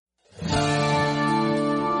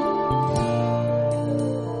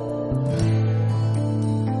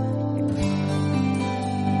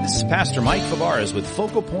Pastor Mike Fabarez with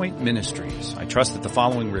Focal Point Ministries. I trust that the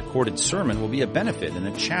following recorded sermon will be a benefit and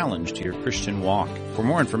a challenge to your Christian walk. For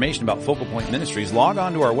more information about Focal Point Ministries, log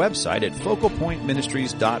on to our website at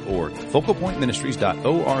focalpointministries.org,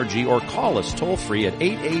 focalpointministries.org, or call us toll free at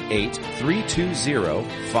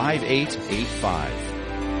 888-320-5885.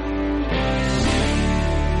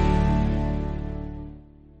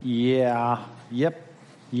 Yeah, yep,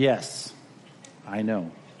 yes, I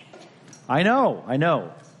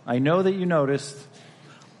know that you noticed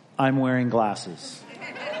I'm wearing glasses.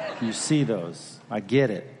 You see those. I get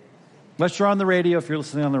it. Unless you're on the radio, if you're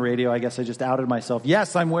listening on the radio, I guess I just outed myself.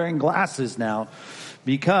 Yes, I'm wearing glasses now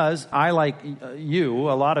because I, like you,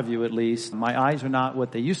 a lot of you at least, my eyes are not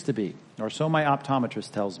what they used to be, or so my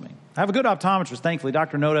optometrist tells me. I have a good optometrist, thankfully.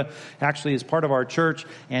 Dr. Noda actually is part of our church,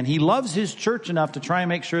 and he loves his church enough to try and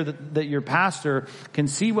make sure that your pastor can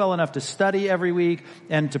see well enough to study every week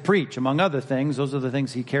and to preach, among other things. Those are the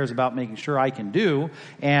things he cares about making sure I can do.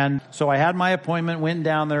 And so I had my appointment, went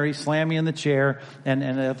down there, he slammed me in the chair, and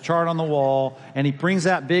a chart on the wall, and he brings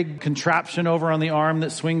that big contraption over on the arm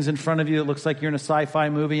that swings in front of you that looks like you're in a sci-fi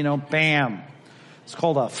movie, bam. It's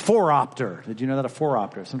called a phoropter. Did you know that, a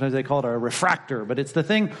phoropter? Sometimes they call it a refractor, but it's the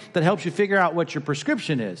thing that helps you figure out what your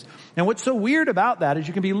prescription is. And what's so weird about that is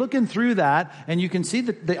you can be looking through that and you can see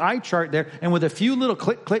the eye chart there, and with a few little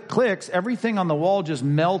clicks, everything on the wall just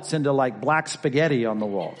melts into like black spaghetti on the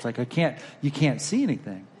wall. It's like you can't see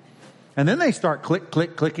anything. And then they start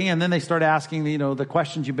clicking, and then they start asking, the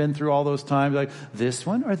questions you've been through all those times, like this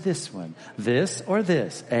one or this one, this or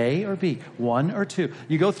this, A or B, 1 or 2.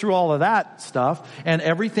 You go through all of that stuff, and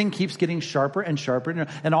everything keeps getting sharper and sharper,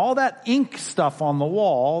 and all that ink stuff on the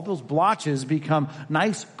wall, all those blotches become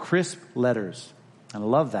nice, crisp letters. And I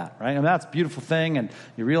love that, right? And that's a beautiful thing, and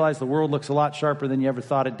you realize the world looks a lot sharper than you ever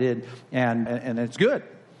thought it did, and it's good.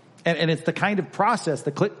 And it's the kind of process,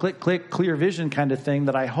 the click, clear vision kind of thing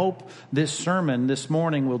that I hope this sermon this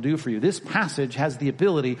morning will do for you. This passage has the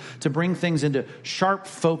ability to bring things into sharp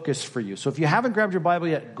focus for you. So if you haven't grabbed your Bible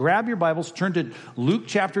yet, grab your Bibles, turn to Luke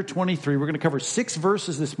chapter 23. We're going to cover 6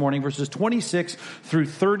 verses this morning, verses 26 through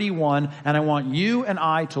 31. And I want you and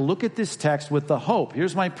I to look at this text with the hope,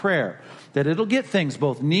 here's my prayer, that it'll get things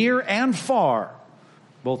both near and far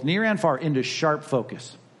into sharp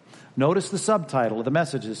focus. Notice the subtitle of the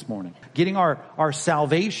message this morning. Getting our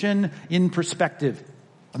salvation in perspective.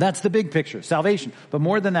 That's the big picture, salvation. But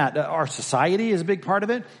more than that, our society is a big part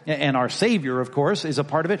of it. And our Savior, of course, is a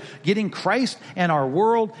part of it. Getting Christ and our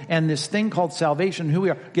world and this thing called salvation, who we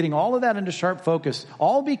are. Getting all of that into sharp focus.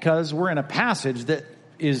 All because we're in a passage that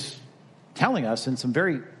is telling us in some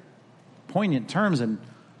very poignant terms and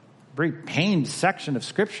very pained section of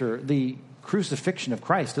Scripture, the crucifixion of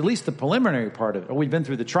Christ, at least the preliminary part of it. We've been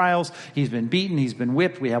through the trials. He's been beaten. He's been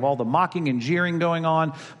whipped. We have all the mocking and jeering going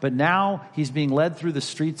on. But now he's being led through the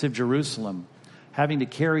streets of Jerusalem, having to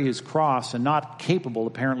carry his cross and not capable,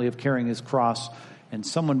 apparently, of carrying his cross, and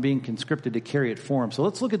someone being conscripted to carry it for him. So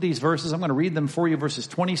let's look at these verses. I'm going to read them for you, verses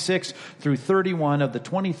 26 through 31 of the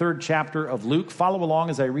 23rd chapter of Luke. Follow along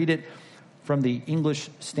as I read it from the English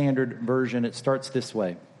Standard Version. It starts this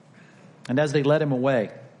way. And as they led him away,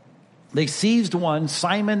 they seized one,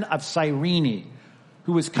 Simon of Cyrene,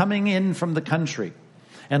 who was coming in from the country,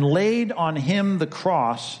 and laid on him the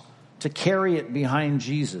cross to carry it behind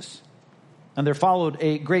Jesus. And there followed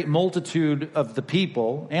a great multitude of the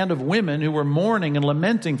people and of women who were mourning and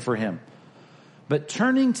lamenting for him. But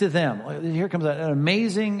turning to them, here comes an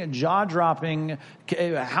amazing, jaw-dropping,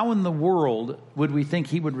 how in the world would we think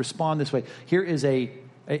he would respond this way? Here is an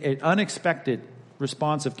unexpected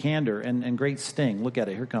response of candor and great sting. Look at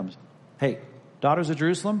it. Here it comes. Hey, daughters of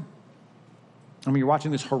Jerusalem, you're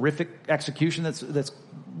watching this horrific execution that's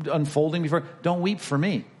unfolding before. Don't weep for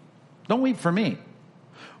me. Don't weep for me.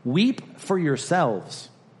 Weep for yourselves.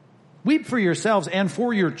 Weep for yourselves and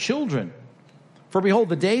for your children. For behold,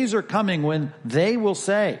 the days are coming when they will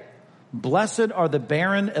say, blessed are the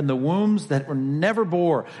barren and the wombs that were never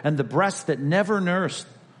bore and the breasts that never nursed.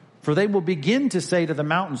 For they will begin to say to the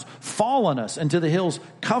mountains, fall on us, and to the hills,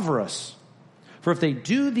 cover us. For if they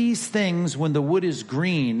do these things when the wood is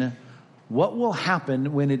green, what will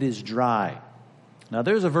happen when it is dry? Now,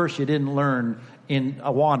 there's a verse you didn't learn in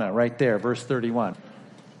Awana right there, verse 31.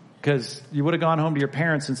 Because you would have gone home to your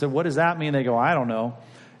parents and said, what does that mean? They go, I don't know.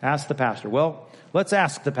 Ask the pastor. Well, let's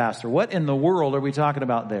ask the pastor. What in the world are we talking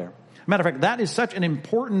about there? Matter of fact, that is such an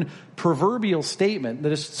important proverbial statement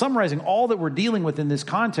that is summarizing all that we're dealing with in this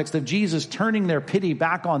context of Jesus turning their pity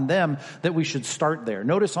back on them, that we should start there.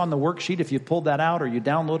 Notice on the worksheet, if you've pulled that out or you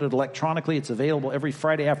download it electronically, it's available every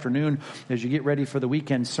Friday afternoon as you get ready for the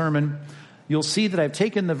weekend sermon. You'll see that I've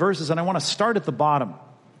taken the verses and I want to start at the bottom.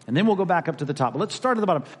 And then we'll go back up to the top. But let's start at the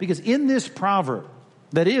bottom. Because in this proverb,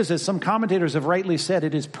 that is, as some commentators have rightly said,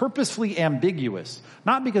 it is purposefully ambiguous.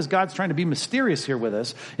 Not because God's trying to be mysterious here with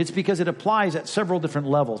us. It's because it applies at several different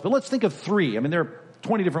levels. But let's think of three. I mean, there are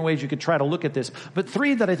 20 different ways you could try to look at this. But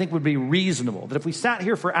three that I think would be reasonable. That if we sat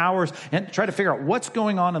here for hours and try to figure out what's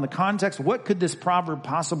going on in the context, what could this proverb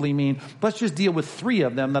possibly mean? Let's just deal with three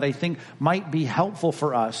of them that I think might be helpful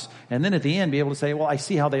for us. And then at the end be able to say, well, I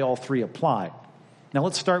see how they all three apply. Now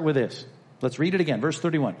let's start with this. Let's read it again. Verse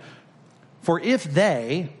 31. For if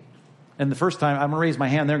they, and the first time I'm going to raise my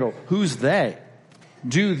hand there and go, who's they?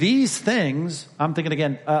 Do these things, I'm thinking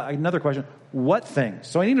again, another question, what things?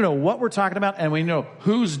 So I need to know what we're talking about and we need to know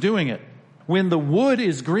who's doing it. When the wood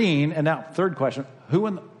is green, and now third question,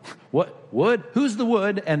 what wood? Who's the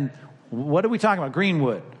wood and what are we talking about? Green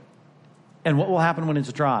wood. And what will happen when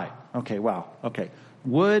it's dry? Okay, wow, okay.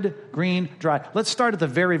 Wood, green, dry. Let's start at the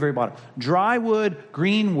very, very bottom. Dry wood,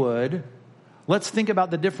 green wood. Let's think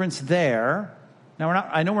about the difference there. Now,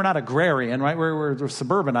 I know we're not agrarian, right? We're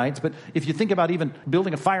suburbanites, but if you think about even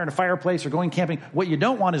building a fire in a fireplace or going camping, what you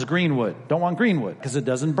don't want is green wood. Don't want green wood because it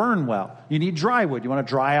doesn't burn well. You need dry wood. You want to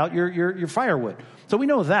dry out your firewood. So we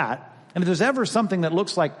know that. And if there's ever something that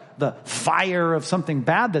looks like the fire of something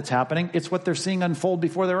bad that's happening, it's what they're seeing unfold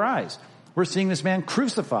before their eyes. We're seeing this man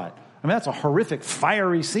crucified. I mean, that's a horrific,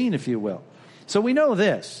 fiery scene, if you will. So we know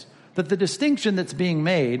this, that the distinction that's being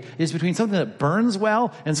made is between something that burns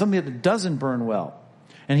well and something that doesn't burn well.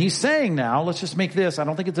 And he's saying now, let's just make this, I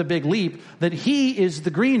don't think it's a big leap, that he is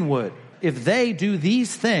the green wood. If they do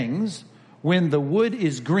these things when the wood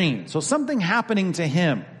is green, so something happening to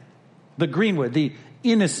him, the green wood, the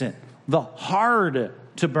innocent, the hard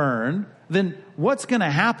to burn, then what's going to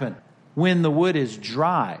happen when the wood is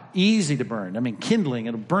dry, easy to burn? I mean, kindling,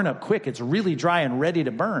 it'll burn up quick. It's really dry and ready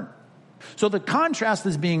to burn. So the contrast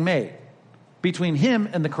is being made between him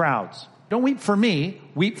and the crowds. Don't weep for me,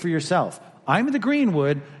 weep for yourself. I'm the green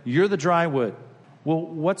wood, you're the dry wood. Well,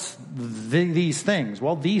 what's these things?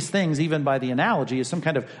 Well, these things, even by the analogy, is some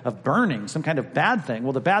kind of burning, some kind of bad thing.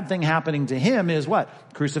 Well, the bad thing happening to him is what?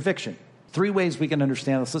 Crucifixion. Three ways we can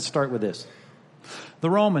understand this. Let's start with this. The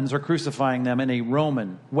Romans are crucifying them in a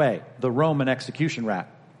Roman way, the Roman execution rack.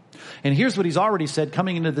 And here's what he's already said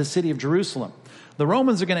coming into the city of Jerusalem. The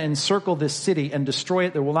Romans are going to encircle this city and destroy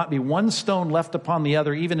it. There will not be one stone left upon the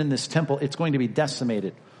other, even in this temple. It's going to be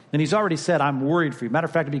decimated. And he's already said, I'm worried for you. Matter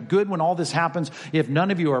of fact, it'd be good when all this happens. If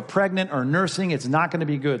none of you are pregnant or nursing, it's not going to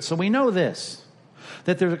be good. So we know this,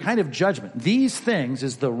 that there's a kind of judgment. These things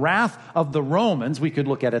is the wrath of the Romans. We could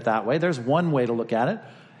look at it that way. There's one way to look at it.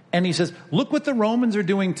 And he says, look what the Romans are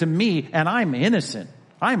doing to me, and I'm innocent.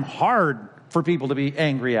 I'm hard for people to be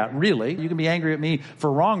angry at, really. You can be angry at me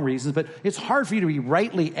for wrong reasons, but it's hard for you to be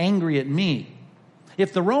rightly angry at me.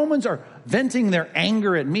 If the Romans are venting their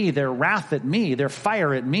anger at me, their wrath at me, their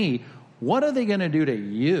fire at me, what are they going to do to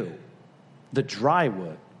you, the dry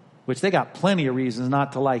wood? Which they got plenty of reasons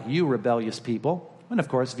not to like you, rebellious people. And of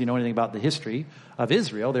course, if you know anything about the history of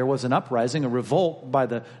Israel, there was an uprising, a revolt by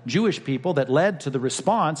the Jewish people that led to the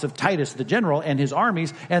response of Titus the general and his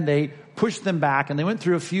armies, and they pushed them back, and they went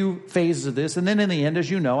through a few phases of this. And then in the end, as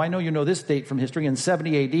you know, I know you know this date from history, in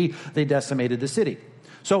 70 AD, they decimated the city.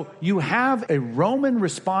 So you have a Roman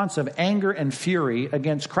response of anger and fury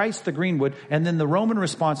against Christ the greenwood, and then the Roman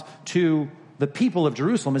response to the people of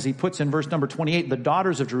Jerusalem, as he puts in verse number 28, the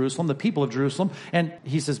daughters of Jerusalem, the people of Jerusalem, and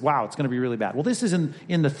he says, wow, it's going to be really bad. Well, this is in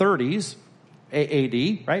the 30s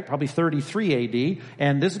AD, right? Probably 33 AD,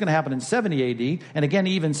 and this is going to happen in 70 AD, and again,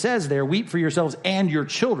 he even says there, weep for yourselves and your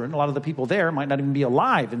children. A lot of the people there might not even be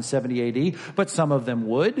alive in 70 AD, but some of them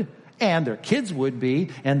would, and their kids would be,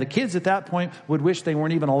 and the kids at that point would wish they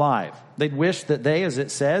weren't even alive. They'd wish that they, as it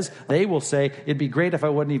says, they will say, it'd be great if I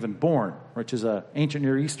wasn't even born, which is an ancient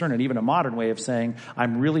Near Eastern and even a modern way of saying,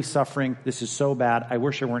 I'm really suffering, this is so bad, I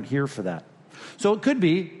wish I weren't here for that. So it could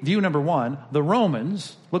be, view number one, the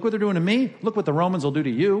Romans, look what they're doing to me, look what the Romans will do to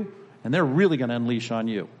you, and they're really going to unleash on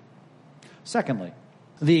you. Secondly,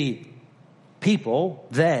 the people,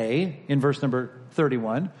 they, in verse number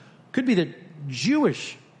 31, could be the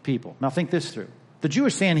Jewish people. Now think this through. The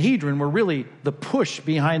Jewish Sanhedrin were really the push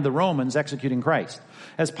behind the Romans executing Christ.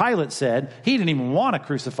 As Pilate said, he didn't even want to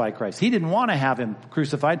crucify Christ. He didn't want to have him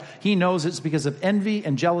crucified. He knows it's because of envy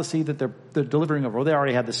and jealousy that they're delivering over. They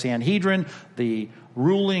already had the Sanhedrin, the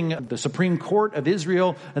Supreme Court of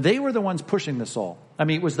Israel. They were the ones pushing this all. I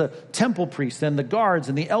mean, it was the temple priests and the guards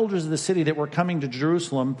and the elders of the city that were coming to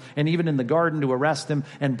Jerusalem and even in the garden to arrest him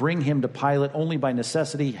and bring him to Pilate only by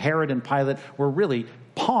necessity. Herod and Pilate were really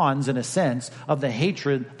pawns, in a sense, of the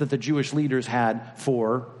hatred that the Jewish leaders had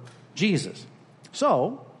for Jesus.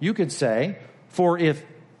 So, you could say, for if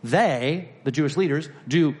they, the Jewish leaders,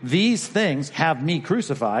 do these things, have me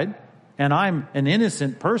crucified, and I'm an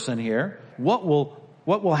innocent person here, what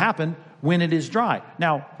will happen when it is dry?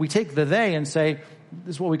 Now, we take the they and say,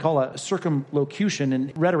 this is what we call a circumlocution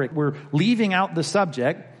in rhetoric. We're leaving out the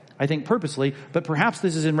subject, I think purposely, but perhaps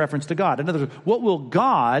this is in reference to God. In other words, what will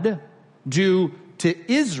God do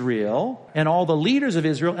to Israel and all the leaders of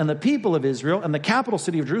Israel and the people of Israel and the capital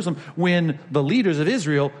city of Jerusalem when the leaders of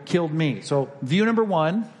Israel killed me? So view number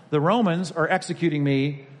one, the Romans are executing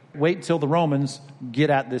me. Wait until the Romans get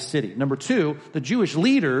at this city. Number two, the Jewish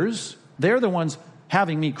leaders, they're the ones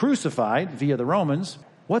having me crucified via the Romans.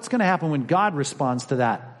 What's going to happen when God responds to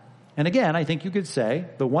that? And again, I think you could say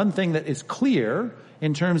the one thing that is clear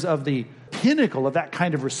in terms of the pinnacle of that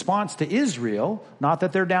kind of response to Israel, not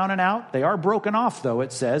that they're down and out. They are broken off, though,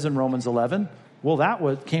 it says in Romans 11. Well,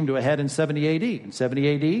 that came to a head in 70 AD. In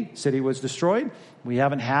 70 AD, city was destroyed. We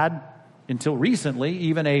haven't had, until recently,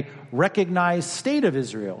 even a recognized state of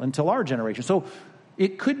Israel until our generation. So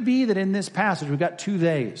it could be that in this passage, we've got two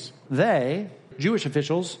theys. They, Jewish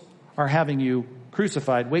officials, are having you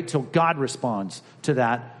crucified. Wait till God responds to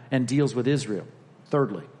that and deals with Israel.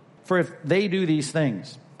 Thirdly, for if they do these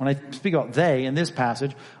things, when I speak about they in this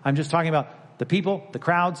passage, I'm just talking about the people, the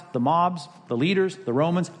crowds, the mobs, the leaders, the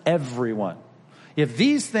Romans, everyone. If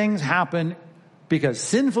these things happen because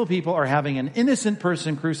sinful people are having an innocent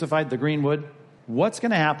person crucified, the Greenwood, what's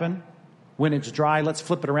going to happen when it's dry? Let's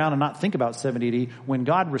flip it around and not think about 70 AD, when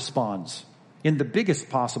God responds in the biggest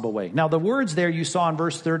possible way. Now, the words there you saw in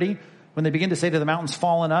verse 30, when they begin to say to the mountains,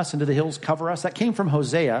 fall on us, and to the hills, cover us, that came from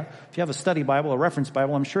Hosea. If you have a study Bible, a reference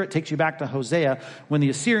Bible, I'm sure it takes you back to Hosea when the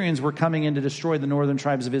Assyrians were coming in to destroy the northern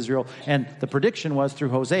tribes of Israel. And the prediction was through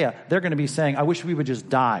Hosea, they're going to be saying, I wish we would just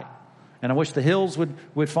die. And I wish the hills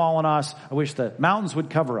would fall on us. I wish the mountains would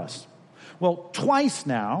cover us. Well, twice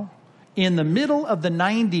now, in the middle of the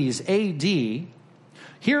 90s AD,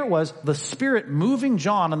 here it was, the Spirit moving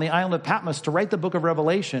John on the island of Patmos to write the book of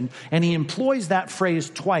Revelation, and he employs that phrase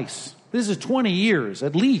twice. This is 20 years,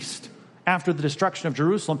 at least, after the destruction of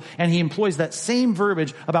Jerusalem, and he employs that same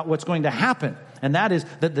verbiage about what's going to happen. And that is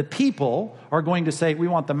that the people are going to say, we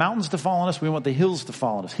want the mountains to fall on us, we want the hills to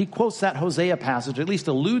fall on us. He quotes that Hosea passage, at least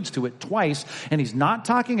alludes to it twice, and he's not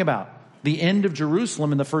talking about the end of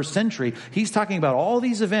Jerusalem in the first century. He's talking about all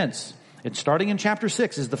these events. It's starting in chapter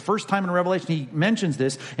 6 is the first time in Revelation he mentions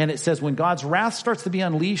this, and it says when God's wrath starts to be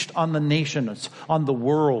unleashed on the nations, on the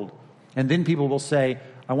world, and then people will say,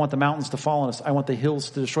 I want the mountains to fall on us, I want the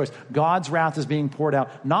hills to destroy us. God's wrath is being poured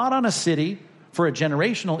out, not on a city for a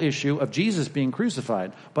generational issue of Jesus being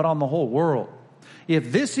crucified, but on the whole world.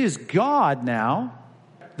 If this is God now,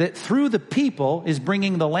 that through the people is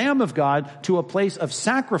bringing the Lamb of God to a place of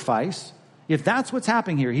sacrifice, if that's what's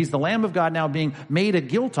happening here, he's the Lamb of God now being made a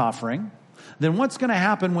guilt offering, then what's going to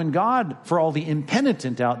happen when God, for all the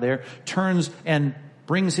impenitent out there, turns and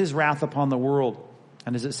brings his wrath upon the world?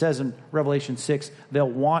 And as it says in Revelation 6, they'll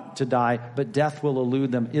want to die, but death will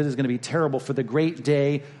elude them. It is going to be terrible, for the great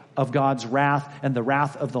day of God's wrath and the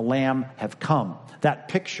wrath of the Lamb have come. That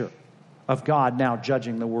picture of God now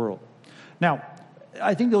judging the world. Now,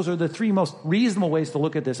 I think those are the three most reasonable ways to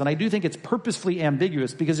look at this. And I do think it's purposefully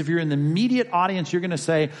ambiguous, because if you're in the immediate audience, you're going to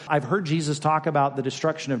say, I've heard Jesus talk about the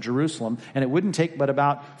destruction of Jerusalem, and it wouldn't take but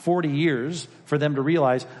about 40 years for them to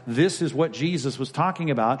realize this is what Jesus was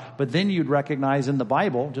talking about. But then you'd recognize in the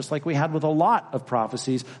Bible, just like we had with a lot of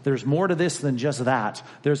prophecies, there's more to this than just that.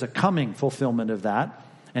 There's a coming fulfillment of that.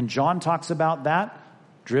 And John talks about that,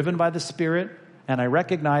 driven by the Spirit. And I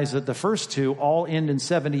recognize that the first two all end in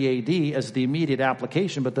 70 AD as the immediate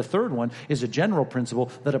application, but the third one is a general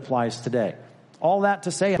principle that applies today. All that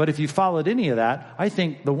to say, but if you followed any of that, I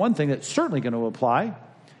think the one thing that's certainly going to apply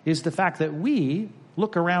is the fact that we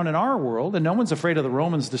look around in our world, and no one's afraid of the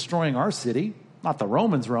Romans destroying our city. Not the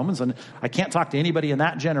Romans, and I can't talk to anybody in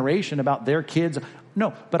that generation about their kids.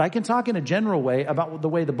 No, but I can talk in a general way about the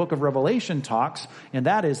way the book of Revelation talks, and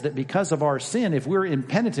that is that because of our sin, if we're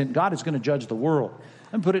impenitent, God is going to judge the world.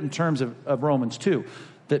 And put it in terms of Romans 2,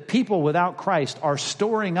 that people without Christ are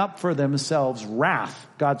storing up for themselves wrath,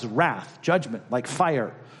 God's wrath, judgment, like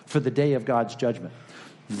fire for the day of God's judgment.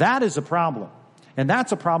 That is a problem. And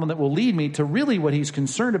that's a problem that will lead me to really what he's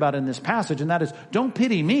concerned about in this passage, and that is, don't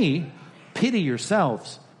pity me, pity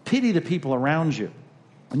yourselves. Pity the people around you.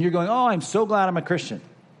 And you're going, oh, I'm so glad I'm a Christian.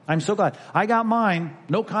 I'm so glad. I got mine.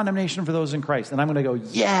 No condemnation for those in Christ. And I'm going to go,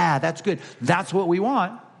 yeah, that's good. That's what we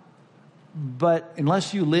want. But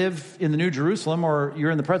unless you live in the New Jerusalem or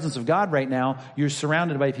you're in the presence of God right now, you're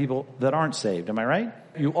surrounded by people that aren't saved. Am I right?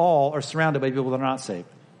 You all are surrounded by people that are not saved.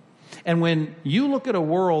 And when you look at a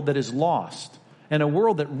world that is lost, in a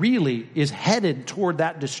world that really is headed toward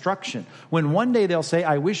that destruction. When one day they'll say,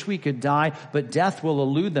 I wish we could die, but death will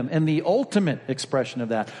elude them. And the ultimate expression of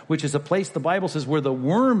that, which is a place the Bible says where the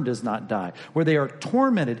worm does not die, where they are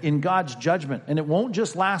tormented in God's judgment. And it won't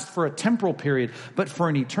just last for a temporal period, but for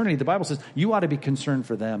an eternity. The Bible says you ought to be concerned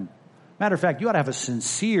for them. Matter of fact, you ought to have a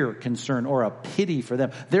sincere concern or a pity for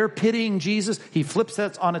them. They're pitying Jesus. He flips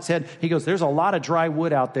that on its head. He goes, there's a lot of dry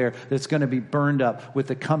wood out there that's going to be burned up with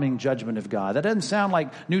the coming judgment of God. That doesn't sound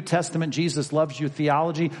like New Testament Jesus loves you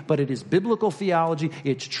theology, but it is biblical theology.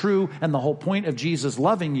 It's true. And the whole point of Jesus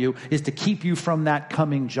loving you is to keep you from that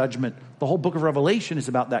coming judgment. The whole book of Revelation is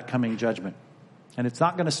about that coming judgment. And it's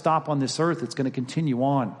not going to stop on this earth. It's going to continue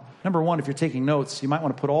on. Number one, if you're taking notes, you might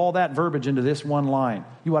want to put all that verbiage into this one line.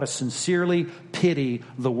 You ought to sincerely pity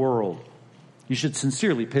the world. You should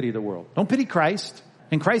sincerely pity the world. Don't pity Christ.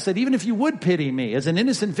 And Christ said, even if you would pity me as an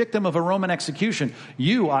innocent victim of a Roman execution,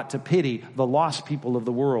 you ought to pity the lost people of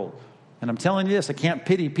the world. And I'm telling you this, I can't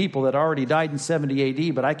pity people that already died in 70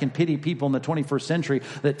 AD, but I can pity people in the 21st century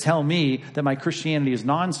that tell me that my Christianity is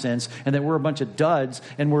nonsense and that we're a bunch of duds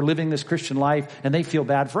and we're living this Christian life and they feel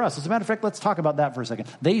bad for us. As a matter of fact, let's talk about that for a second.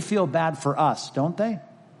 They feel bad for us, don't they?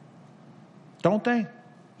 Don't they?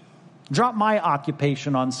 Drop my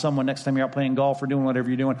occupation on someone next time you're out playing golf or doing whatever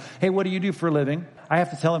you're doing. Hey, what do you do for a living? I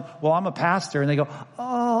have to tell them, well, I'm a pastor. And they go,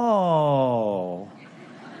 oh.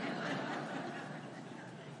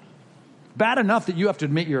 Bad enough that you have to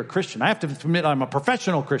admit you're a Christian. I have to admit I'm a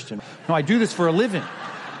professional Christian. No, I do this for a living.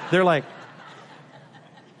 They're like,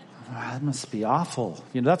 oh, that must be awful.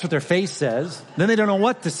 You know, that's what their face says. Then they don't know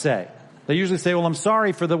what to say. They usually say, well, I'm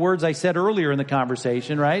sorry for the words I said earlier in the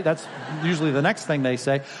conversation, right? That's usually the next thing they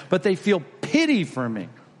say. But they feel pity for me.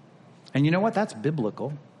 And you know what? That's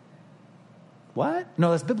biblical. What?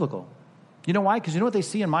 No, that's biblical. You know why? Because you know what they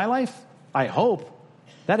see in my life? I hope.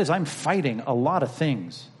 That is, I'm fighting a lot of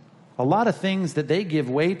things. A lot of things that they give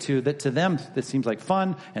way to that to them that seems like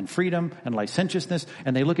fun and freedom and licentiousness.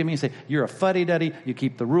 And they look at me and say, you're a fuddy-duddy. You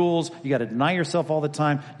keep the rules. You got to deny yourself all the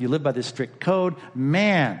time. You live by this strict code.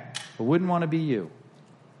 Man, I wouldn't want to be you.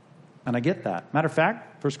 And I get that. Matter of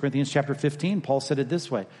fact, 1 Corinthians chapter 15, Paul said it this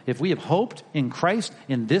way. If we have hoped in Christ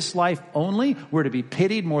in this life only, we're to be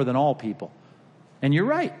pitied more than all people. And you're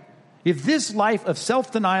right. If this life of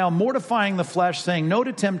self-denial, mortifying the flesh, saying no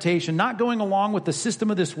to temptation, not going along with the system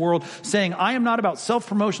of this world, saying I am not about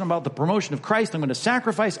self-promotion, I'm about the promotion of Christ, I'm going to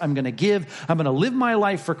sacrifice, I'm going to give, I'm going to live my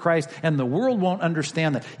life for Christ, and the world won't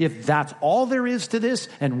understand that. If that's all there is to this,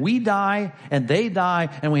 and we die, and they die,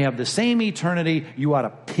 and we have the same eternity, you ought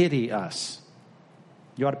to pity us.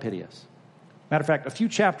 You ought to pity us. Matter of fact, a few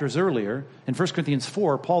chapters earlier, in 1 Corinthians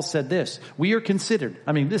 4, Paul said this, we are considered,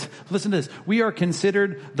 listen to this, we are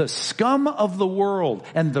considered the scum of the world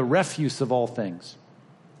and the refuse of all things.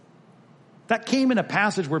 That came in a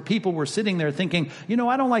passage where people were sitting there thinking, you know,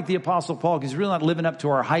 I don't like the Apostle Paul because he's really not living up to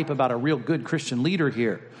our hype about a real good Christian leader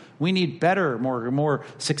here. We need better, more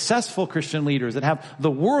successful Christian leaders that have the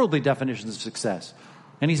worldly definitions of success.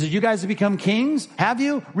 And he says, you guys have become kings? Have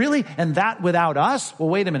you? Really? And that without us? Well,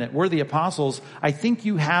 wait a minute. We're the apostles. I think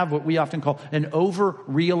you have what we often call an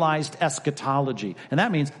over-realized eschatology. And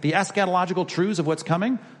that means the eschatological truths of what's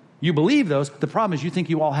coming. You believe those. The problem is you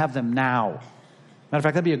think you all have them now. Matter of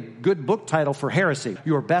fact, that'd be a good book title for heresy.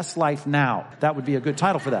 Your best life now. That would be a good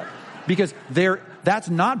title for that. Because that's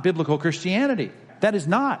not biblical Christianity. That is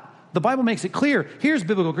not. The Bible makes it clear. Here's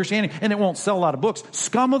biblical Christianity, and it won't sell a lot of books.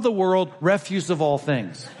 Scum of the World, Refuse of All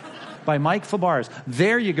Things by Mike Fabarez.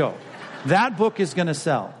 There you go. That book is going to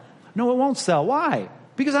sell. No, it won't sell. Why?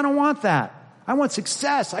 Because I don't want that. I want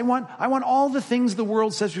success. I want all the things the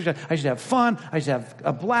world says. I should have fun. I should have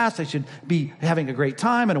a blast. I should be having a great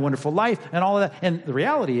time and a wonderful life and all of that. And the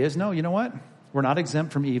reality is, no, you know what? We're not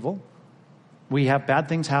exempt from evil. We have bad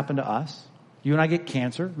things happen to us. You and I get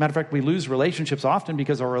cancer. Matter of fact, we lose relationships often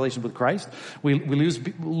because of our relationship with Christ. We lose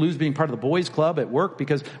being part of the boys' club at work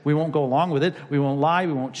because we won't go along with it. We won't lie.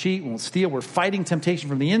 We won't cheat. We won't steal. We're fighting temptation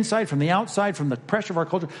from the inside, from the outside, from the pressure of our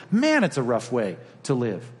culture. Man, it's a rough way to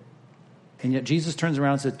live. And yet Jesus turns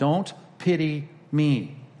around and says, don't pity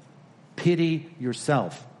me. Pity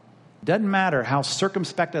yourself. Doesn't matter how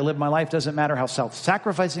circumspect I live my life. Doesn't matter how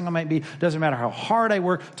self-sacrificing I might be. Doesn't matter how hard I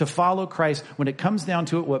work to follow Christ. When it comes down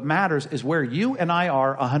to it, what matters is where you and I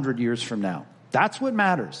are 100 years from now. That's what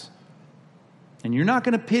matters. And you're not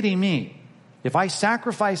going to pity me if I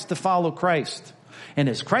sacrifice to follow Christ. And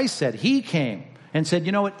as Christ said, he came and said,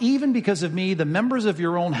 you know what? Even because of me, the members of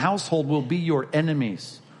your own household will be your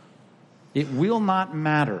enemies. It will not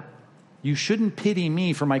matter. You shouldn't pity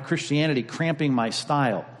me for my Christianity cramping my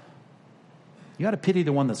style. You got to pity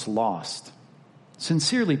the one that's lost.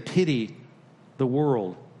 Sincerely pity the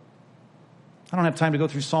world. I don't have time to go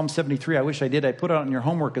through Psalm 73. I wish I did. I put it on your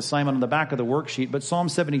homework assignment on the back of the worksheet. But Psalm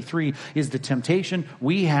 73 is the temptation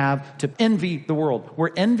we have to envy the world.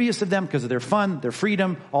 We're envious of them because of their fun, their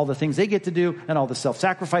freedom, all the things they get to do, and all the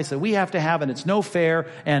self-sacrifice that we have to have, and it's no fair.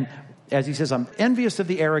 And as he says, I'm envious of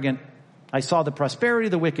the arrogant. I saw the prosperity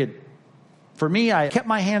of the wicked. For me, I kept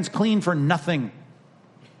my hands clean for nothing.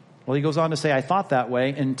 Well, he goes on to say, I thought that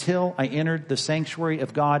way until I entered the sanctuary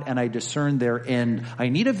of God and I discerned their end. I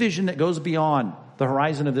need a vision that goes beyond the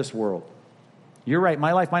horizon of this world. You're right.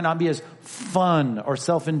 My life might not be as fun or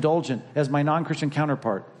self-indulgent as my non-Christian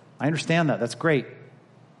counterpart. I understand that. That's great.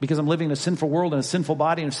 Because I'm living in a sinful world and a sinful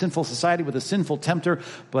body and a sinful society with a sinful tempter.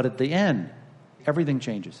 But at the end, everything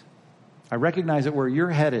changes. I recognize that where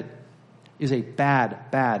you're headed is a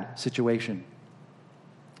bad, bad situation.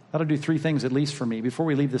 That'll do three things at least for me before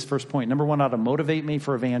we leave this first point. Number one, ought to motivate me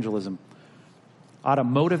for evangelism. Ought to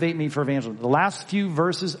motivate me for evangelism. The last few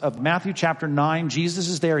verses of Matthew chapter 9, Jesus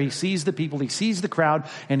is there. He sees the people. He sees the crowd.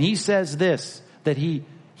 And he says this, that he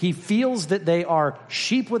feels that they are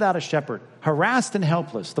sheep without a shepherd, harassed and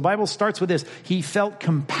helpless. The Bible starts with this. He felt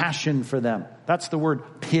compassion for them. That's the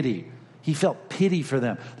word pity. He felt pity for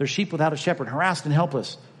them. They're sheep without a shepherd, harassed and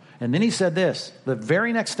helpless. And then he said this, the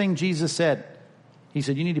very next thing Jesus said, he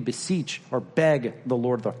said, you need to beseech or beg the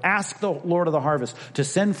Lord of the ask the Lord of the harvest to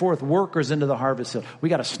send forth workers into the harvest field. We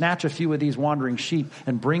got to snatch a few of these wandering sheep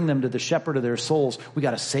and bring them to the shepherd of their souls. We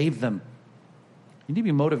got to save them. You need to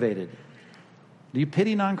be motivated. Do you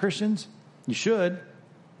pity non-Christians? You should.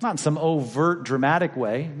 Not in some overt, dramatic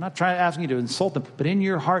way. I'm not trying to ask you to insult them, but in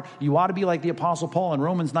your heart, you ought to be like the Apostle Paul in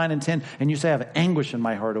Romans 9 and 10, and you say, I have anguish in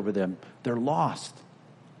my heart over them. They're lost.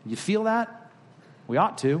 You feel that? We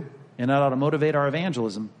ought to. And that ought to motivate our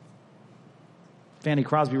evangelism. Fanny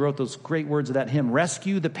Crosby wrote those great words of that hymn.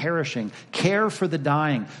 Rescue the perishing, care for the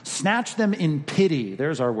dying, snatch them in pity,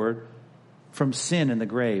 there's our word, from sin and the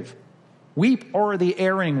grave. Weep o'er the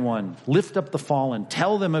erring one, lift up the fallen,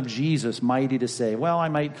 tell them of Jesus, mighty to save. Well, I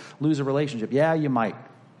might lose a relationship. Yeah, you might.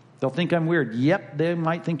 They'll think I'm weird. Yep, they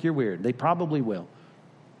might think you're weird. They probably will.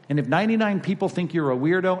 And if 99 people think you're a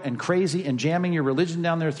weirdo and crazy and jamming your religion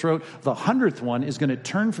down their throat, the 100th one is going to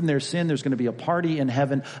turn from their sin. There's going to be a party in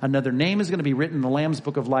heaven. Another name is going to be written in the Lamb's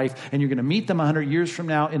Book of Life. And you're going to meet them 100 years from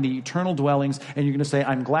now in the eternal dwellings. And you're going to say,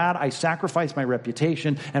 I'm glad I sacrificed my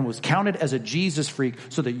reputation and was counted as a Jesus freak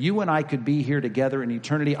so that you and I could be here together in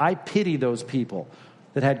eternity. I pity those people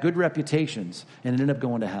that had good reputations and ended up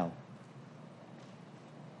going to hell.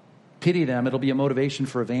 Pity them. It'll be a motivation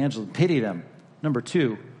for evangelism. Pity them. Number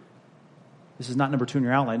two, this is not number two in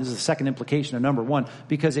your outline. This is the second implication of number one,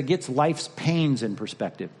 because it gets life's pains in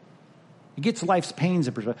perspective. It gets life's pains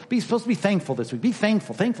in perspective. Be supposed to be thankful this week. Be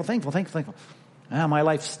thankful. Ah, my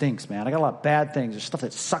life stinks, man. I got a lot of bad things. There's stuff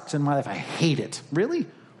that sucks in my life. I hate it. Really?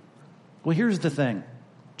 Well, here's the thing.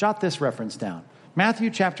 Jot this reference down.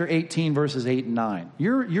 Matthew chapter 18, verses 8 and 9.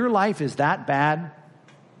 Your life is that bad,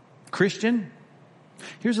 Christian?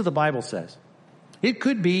 Here's what the Bible says. It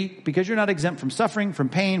could be because you're not exempt from suffering, from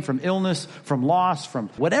pain, from illness, from loss, from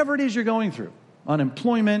whatever it is you're going through.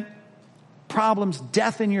 Unemployment, problems,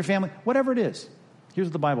 death in your family, whatever it is. Here's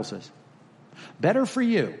what the Bible says. Better for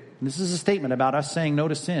you, and this is a statement about us saying no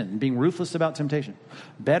to sin and being ruthless about temptation.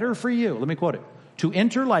 Better for you, let me quote it, to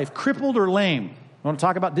enter life crippled or lame. You want to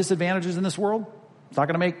talk about disadvantages in this world? It's not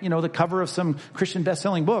going to make, the cover of some Christian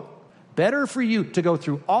best-selling book. Better for you to go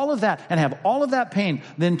through all of that and have all of that pain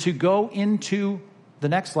than to go into the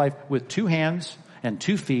next life with 2 hands and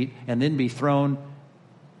 2 feet and then be thrown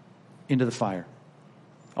into the fire.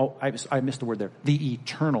 Oh, I missed the word there. The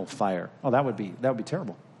eternal fire. Oh, that would be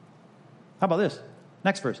terrible. How about this?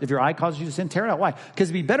 Next verse. If your eye causes you to sin, tear it out. Why? Because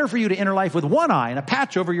it'd be better for you to enter life with 1 eye and a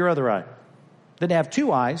patch over your other eye than to have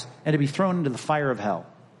 2 eyes and to be thrown into the fire of hell.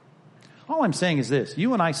 All I'm saying is this.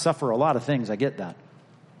 You and I suffer a lot of things. I get that.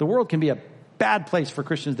 The world can be a bad place for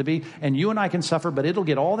Christians to be, and you and I can suffer, but it'll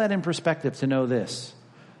get all that in perspective to know this,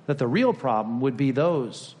 that the real problem would be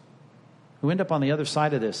those who end up on the other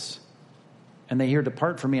side of this, and they hear,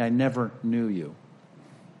 depart from me, I never knew you.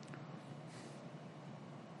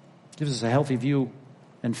 Gives us a healthy view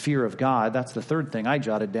and fear of God. That's the third thing I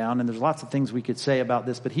jotted down, and there's lots of things we could say about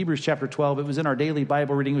this, but Hebrews chapter 12, it was in our daily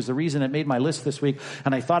Bible reading. It was the reason it made my list this week,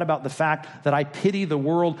 and I thought about the fact that I pity the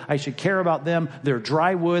world. I should care about them. They're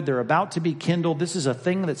dry wood. They're about to be kindled. This is a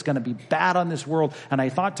thing that's going to be bad on this world, and I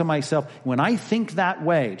thought to myself, when I think that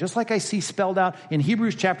way, just like I see spelled out in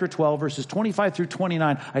Hebrews chapter 12, verses 25 through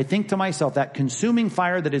 29, I think to myself, that consuming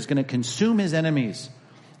fire that is going to consume his enemies,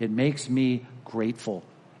 it makes me grateful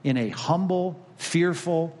in a humble,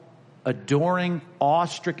 fearful, adoring,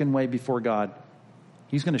 awe-stricken way before God.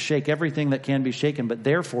 He's going to shake everything that can be shaken. But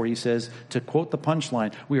therefore, he says, to quote the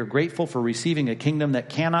punchline, we are grateful for receiving a kingdom that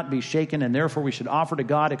cannot be shaken, and therefore we should offer to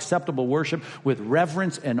God acceptable worship with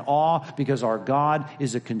reverence and awe, because our God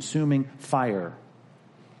is a consuming fire.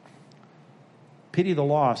 Pity the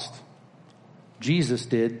lost. Jesus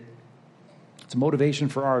did. It's a motivation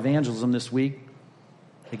for our evangelism this week.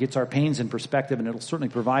 It gets our pains in perspective, and it'll certainly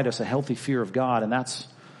provide us a healthy fear of God. And that's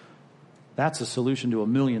a solution to a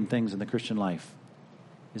million things in the Christian life,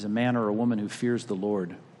 is a man or a woman who fears the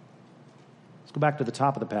Lord. Let's go back to the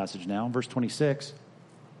top of the passage now, verse 26.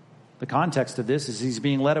 The context of this is he's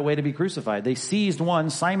being led away to be crucified. They seized one,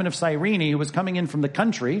 Simon of Cyrene, who was coming in from the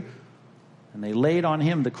country, and they laid on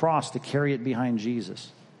him the cross to carry it behind Jesus.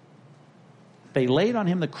 They laid on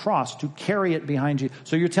him the cross to carry it behind Jesus.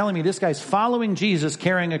 So you're telling me this guy's following Jesus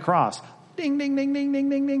carrying a cross. Ding, ding, ding, ding, ding,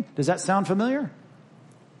 ding, ding. Does that sound familiar?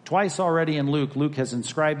 Twice already in Luke has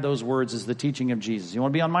inscribed those words as the teaching of Jesus. You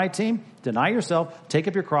want to be on my team? Deny yourself, take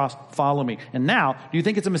up your cross, follow me. And now, do you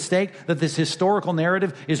think it's a mistake that this historical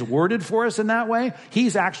narrative is worded for us in that way?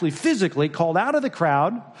 He's actually physically called out of the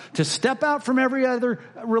crowd to step out from every other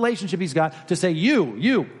relationship he's got to say,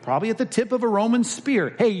 you, probably at the tip of a Roman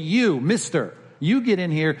spear. Hey, you, mister, you get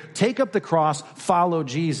in here, take up the cross, follow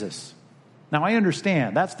Jesus. Now, I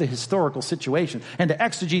understand that's the historical situation. And to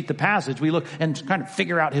exegete the passage, we look and kind of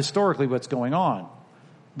figure out historically what's going on.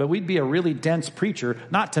 But we'd be a really dense preacher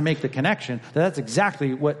not to make the connection that that's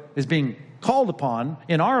exactly what is being called upon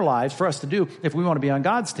in our lives for us to do if we want to be on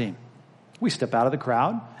God's team. We step out of the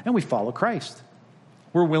crowd and we follow Christ.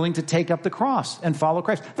 We're willing to take up the cross and follow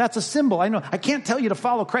Christ. That's a symbol. I know I can't tell you to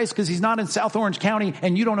follow Christ because he's not in South Orange County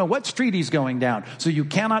and you don't know what street he's going down. So you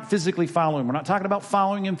cannot physically follow him. We're not talking about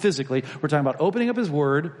following him physically. We're talking about opening up his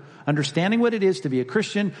word, understanding what it is to be a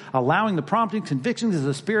Christian, allowing the prompting convictions of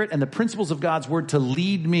the Spirit and the principles of God's word to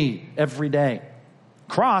lead me every day.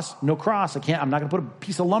 Cross, no cross. I'm not going to put a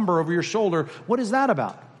piece of lumber over your shoulder. What is that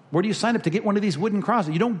about? Where do you sign up to get one of these wooden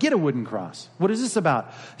crosses? You don't get a wooden cross. What is this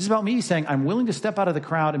about? This is about me saying I'm willing to step out of the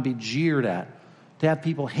crowd and be jeered at, to have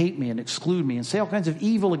people hate me and exclude me and say all kinds of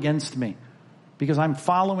evil against me because I'm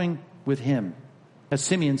following with him. As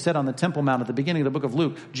Simeon said on the Temple Mount at the beginning of the book of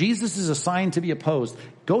Luke, Jesus is a sign to be opposed.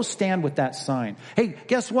 Go stand with that sign. Hey,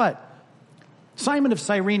 guess what? Simon of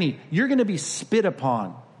Cyrene, you're going to be spit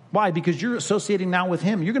upon. Why? Because you're associating now with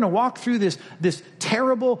him. You're going to walk through this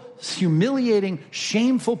terrible, humiliating,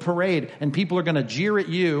 shameful parade, and people are going to jeer at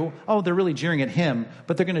you. Oh, they're really jeering at him,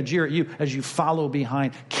 but they're going to jeer at you as you follow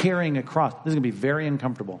behind, carrying a cross. This is going to be very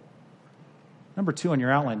uncomfortable. Number 2 on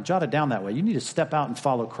your outline, jot it down that way. You need to step out and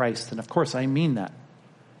follow Christ. And of course, I mean that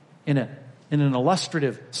in an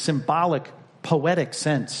illustrative, symbolic, poetic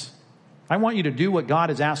sense. I want you to do what God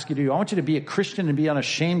has asked you to do. I want you to be a Christian and be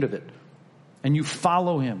unashamed of it. And you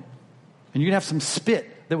follow him. And you're going to have some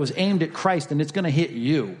spit that was aimed at Christ, and it's going to hit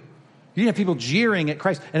you. You're going to have people jeering at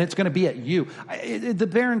Christ, and it's going to be at you. The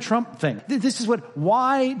Barron Trump thing.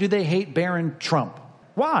 Why do they hate Barron Trump?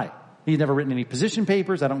 Why? He's never written any position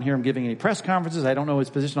papers. I don't hear him giving any press conferences. I don't know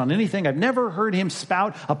his position on anything. I've never heard him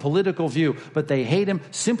spout a political view. But they hate him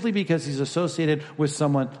simply because he's associated with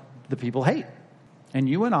someone the people hate. And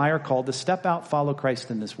you and I are called to step out, follow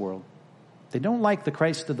Christ in this world. They don't like the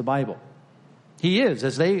Christ of the Bible. He is,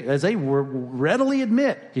 as they readily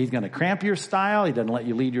admit, he's going to cramp your style. He doesn't let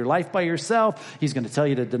you lead your life by yourself. He's going to tell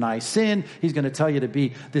you to deny sin. He's going to tell you to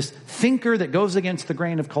be this thinker that goes against the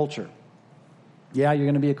grain of culture. Yeah, you're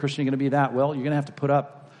going to be a Christian, you're going to be that. Well, you're going to have to put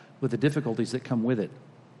up with the difficulties that come with it.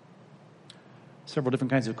 Several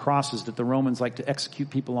different kinds of crosses that the Romans like to execute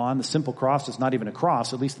people on. The simple cross is not even a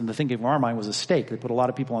cross, at least in the thinking of our mind, was a stake. They put a lot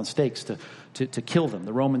of people on stakes to kill them.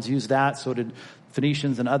 The Romans used that, so did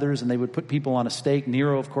Phoenicians and others, and they would put people on a stake.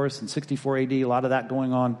 Nero, of course, in 64 AD, a lot of that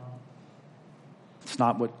going on. It's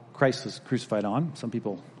not what Christ was crucified on. Some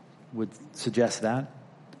people would suggest that.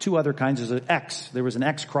 2 other kinds. There's an X. There was an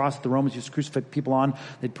X cross the Romans used to crucify people on.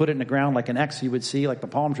 They'd put it in the ground like an X you would see, like the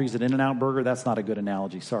palm trees at In-N-Out Burger. That's not a good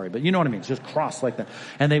analogy, sorry. But you know what I mean. It's just cross like that.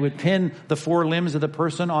 And they would pin the 4 limbs of the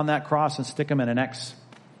person on that cross and stick them in an X.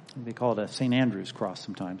 They call it a St. Andrew's cross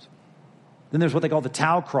sometimes. Then there's what they call the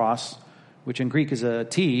Tau cross, which in Greek is a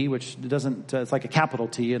T, which doesn't, it's like a capital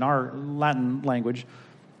T in our Latin language.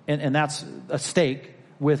 And that's a stake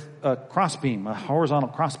with a crossbeam, a horizontal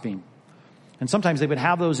crossbeam. And sometimes they would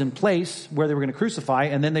have those in place where they were going to crucify,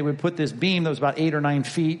 and then they would put this beam that was about 8 or 9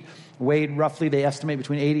 feet, weighed roughly, they estimate,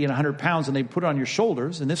 between 80 and 100 pounds, and they'd put it on your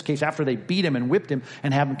shoulders, in this case, after they beat him and whipped him,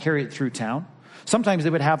 and have him carry it through town. Sometimes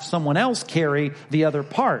they would have someone else carry the other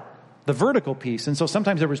part, the vertical piece. And so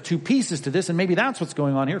sometimes there was 2 pieces to this, and maybe that's what's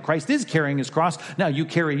going on here. Christ is carrying his cross. Now you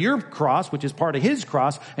carry your cross, which is part of his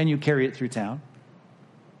cross, and you carry it through town.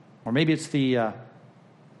 Or maybe it's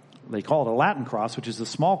they call it a Latin cross, which is the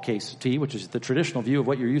small case T, which is the traditional view of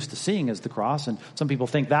what you're used to seeing as the cross. And some people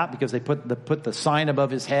think that because they put the sign above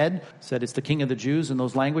his head, said it's the King of the Jews in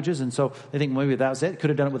those languages. And so they think maybe that was it. Could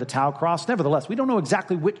have done it with a tau cross. Nevertheless, we don't know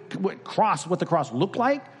exactly what the cross looked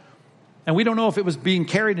like. And we don't know if it was being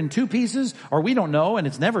carried in two pieces, or we don't know, and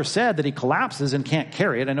it's never said that he collapses and can't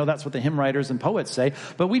carry it. I know that's what the hymn writers and poets say,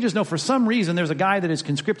 but we just know for some reason there's a guy that is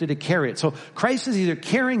conscripted to carry it. So Christ is either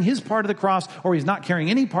carrying his part of the cross, or he's not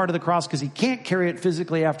carrying any part of the cross because he can't carry it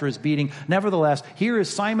physically after his beating. Nevertheless, here is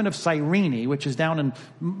Simon of Cyrene, which is down in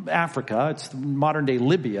Africa. It's modern-day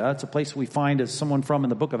Libya. It's a place we find as someone from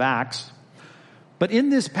in the book of Acts. But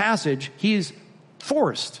in this passage, he's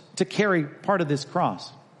forced to carry part of this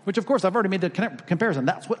cross. Which, of course, I've already made the comparison.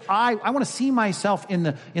 That's what I want to see myself in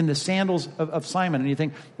the sandals of Simon. And you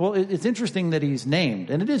think, well, it's interesting that he's named.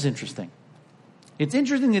 And it is interesting. It's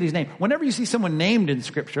interesting that he's named. Whenever you see someone named in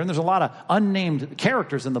Scripture, and there's a lot of unnamed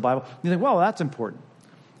characters in the Bible, you think, well, that's important.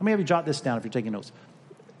 Let me have you jot this down if you're taking notes.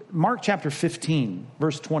 Mark chapter 15,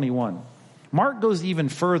 verse 21. Mark goes even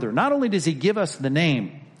further. Not only does he give us the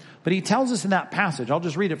name, but he tells us in that passage, I'll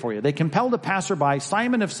just read it for you. They compelled a passerby,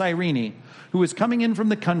 Simon of Cyrene, who was coming in from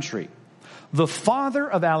the country, the father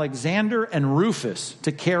of Alexander and Rufus,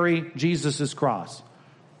 to carry Jesus' cross.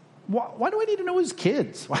 Why do I need to know his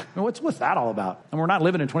kids? What's that all about? And we're not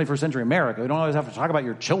living in 21st century America. We don't always have to talk about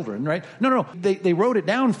your children, right? No. They wrote it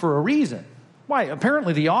down for a reason. Why?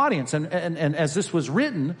 Apparently the audience, and as this was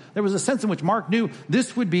written, there was a sense in which Mark knew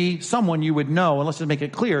this would be someone you would know, and let's just make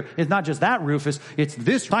it clear, it's not just that Rufus, it's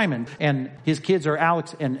this Simon, and his kids are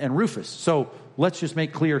Alex and Rufus. So let's just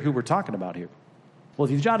make clear who we're talking about here. Well,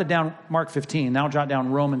 if you've jotted down Mark 15, now jot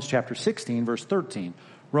down Romans chapter 16, verse 13.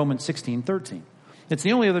 Romans 16, 13. It's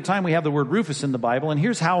the only other time we have the word Rufus in the Bible, and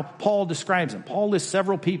here's how Paul describes him. Paul lists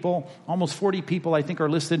several people, almost 40 people I think are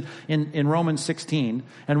listed in Romans 16,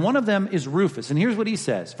 and one of them is Rufus. And here's what he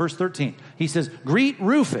says, verse 13. He says, greet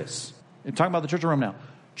Rufus. I'm talking about the Church of Rome now.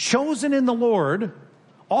 Chosen in the Lord,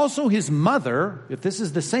 also his mother. If this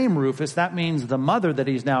is the same Rufus, that means the mother that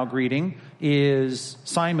he's now greeting is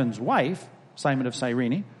Simon's wife, Simon of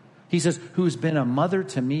Cyrene. He says, who's been a mother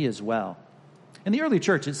to me as well. In the early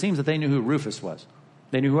church, it seems that they knew who Rufus was.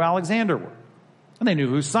 They knew who Alexander was. And they knew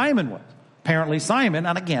who Simon was. Apparently Simon,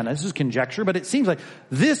 and again, this is conjecture, but it seems like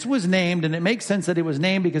this was named, and it makes sense that it was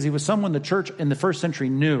named because he was someone the church in the first century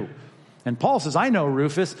knew. And Paul says, I know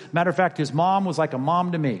Rufus. Matter of fact, his mom was like a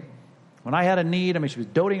mom to me. When I had a need, she was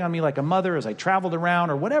doting on me like a mother as I traveled around,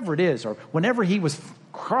 or whatever it is, or whenever he was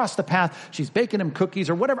across the path, she's baking him cookies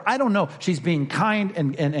or whatever. I don't know. She's being kind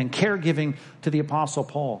and caregiving to the Apostle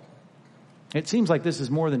Paul. It seems like this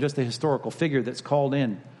is more than just a historical figure that's called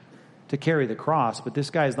in to carry the cross, but this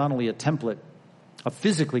guy is not only a template of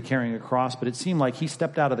physically carrying a cross, but it seemed like he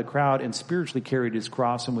stepped out of the crowd and spiritually carried his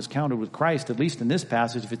cross and was counted with Christ, at least in this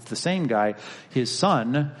passage. If it's the same guy, his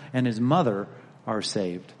son and his mother are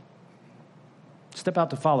saved. Step out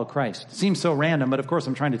to follow Christ. It seems so random, but of course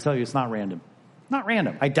I'm trying to tell you it's not random. Not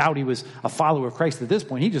random. I doubt he was a follower of Christ at this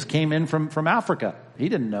point. He just came in from Africa. He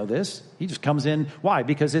didn't know this. He just comes in. Why?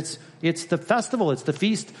 Because it's the festival. It's the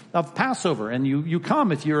feast of Passover. And you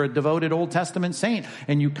come if you're a devoted Old Testament saint.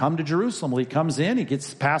 And you come to Jerusalem. Well, he comes in. He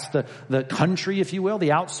gets past the country, if you will,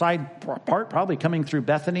 the outside part, probably coming through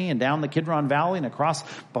Bethany and down the Kidron Valley and across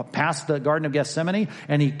past the Garden of Gethsemane.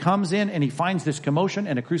 And he comes in and he finds this commotion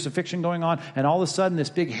and a crucifixion going on. And all of a sudden, this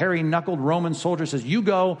big hairy-knuckled Roman soldier says, you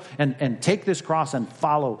go and take this cross and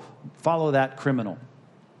follow that criminal.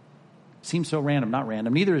 Seems so random, not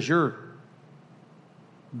random. Neither is your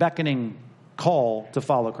beckoning call to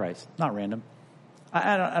follow Christ. Not random.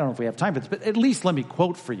 I don't know if we have time for this, but at least let me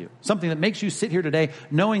quote for you something that makes you sit here today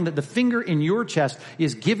knowing that the finger in your chest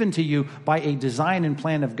is given to you by a design and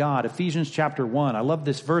plan of God. Ephesians chapter 1. I love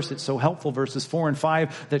this verse. It's so helpful. Verses 4 and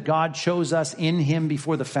 5, that God chose us in him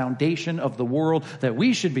before the foundation of the world, that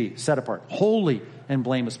we should be set apart, holy and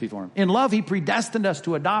blameless before him. In love, he predestined us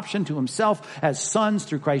to adoption to himself as sons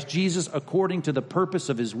through Christ Jesus, according to the purpose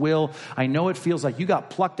of his will. I know it feels like you got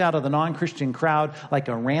plucked out of the non-Christian crowd like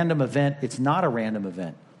a random event. It's not a random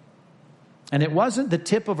event. And it wasn't the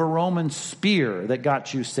tip of a Roman spear that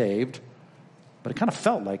got you saved, but it kind of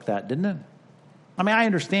felt like that, didn't it? I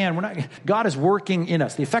understand God is working in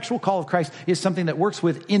us. The effectual call of Christ is something that works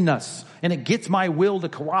within us, and it gets my will to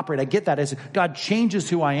cooperate. I get that as God changes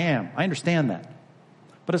who I am. I understand that.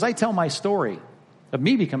 But as I tell my story of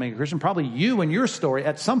me becoming a Christian, probably you and your story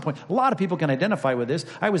at some point, a lot of people can identify with this.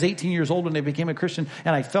 I was 18 years old when I became a Christian,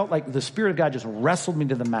 and I felt like the Spirit of God just wrestled me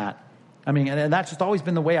to the mat. And that's just always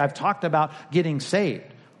been the way I've talked about getting saved.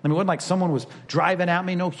 I mean, it wasn't like someone was driving at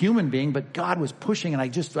me, no human being, but God was pushing. And I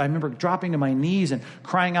remember dropping to my knees and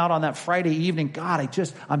crying out on that Friday evening, God,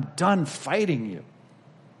 I'm done fighting you.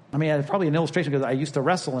 I mean, it's probably an illustration because I used to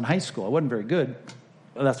wrestle in high school. I wasn't very good.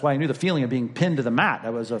 That's why I knew the feeling of being pinned to the mat.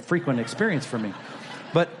 That was a frequent experience for me.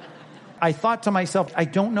 But I thought to myself, I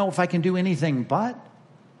don't know if I can do anything but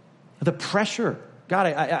the pressure. God,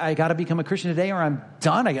 I got to become a Christian today or I'm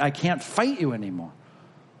done. I can't fight you anymore.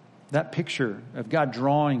 That picture of God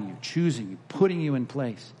drawing you, choosing you, putting you in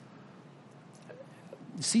place.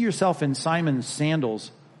 See yourself in Simon's sandals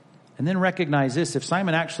and then recognize this. If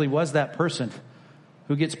Simon actually was that person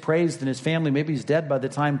who gets praised in his family, maybe he's dead by the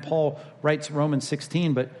time Paul writes Romans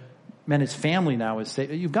 16, but man, his family now is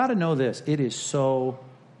saved. You've got to know this. It is so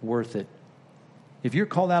worth it. If you're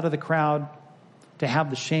called out of the crowd to have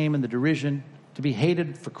the shame and the derision, to be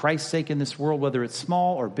hated for Christ's sake in this world, whether it's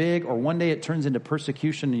small or big, or one day it turns into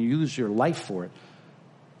persecution and you lose your life for it,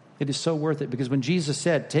 it is so worth it. Because when Jesus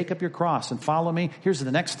said, take up your cross and follow me, here's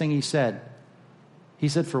the next thing he said. He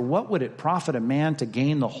said, for what would it profit a man to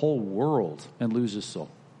gain the whole world and lose his soul?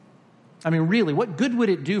 I mean, really, what good would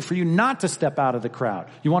it do for you not to step out of the crowd?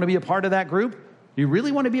 You want to be a part of that group? You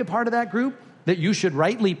really want to be a part of that group that you should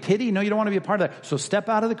rightly pity? No, you don't want to be a part of that. So step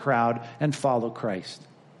out of the crowd and follow Christ.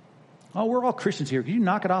 Oh, we're all Christians here. Can you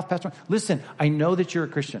knock it off, Pastor? Listen, I know that you're a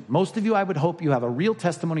Christian. Most of you, I would hope you have a real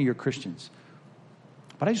testimony you're Christians.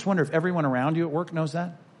 But I just wonder if everyone around you at work knows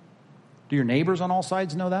that. Do your neighbors on all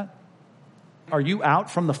sides know that? Are you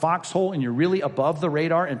out from the foxhole and you're really above the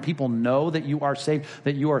radar and people know that you are saved,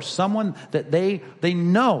 that you are someone that they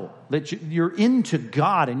know that you're into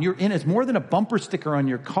God and you're in, it's more than a bumper sticker on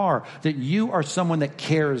your car, that you are someone that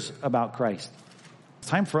cares about Christ. It's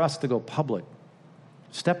time for us to go public.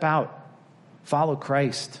 Step out. Follow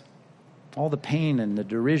Christ. All the pain and the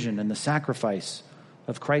derision and the sacrifice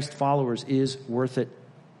of Christ followers is worth it.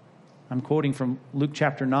 I'm quoting from Luke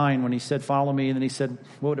chapter 9 when he said, follow me. And then he said,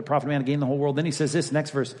 what would it profit a man to gain the whole world? Then he says this,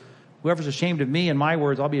 next verse, whoever's ashamed of me and my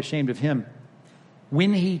words, I'll be ashamed of him.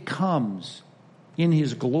 When he comes in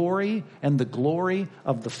his glory and the glory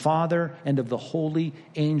of the Father and of the holy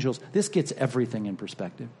angels. This gets everything in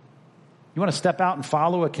perspective. You want to step out and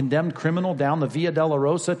follow a condemned criminal down the Via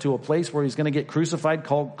Dolorosa to a place where he's going to get crucified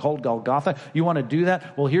called Golgotha? You want to do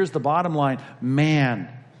that? Well, here's the bottom line. Man,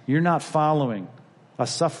 you're not following a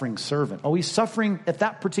suffering servant. Oh, he's suffering at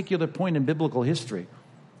that particular point in biblical history.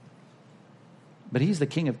 But he's the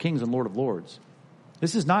King of Kings and Lord of Lords.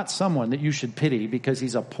 This is not someone that you should pity because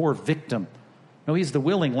he's a poor victim. No, he's the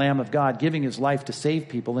willing Lamb of God giving his life to save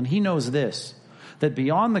people. And he knows this, that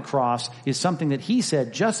beyond the cross is something that he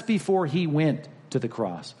said just before he went to the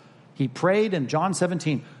cross. He prayed in John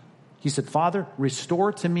 17. He said, Father,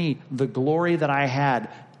 restore to me the glory that I had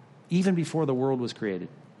even before the world was created.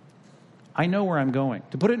 I know where I'm going.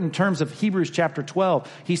 To put it in terms of Hebrews chapter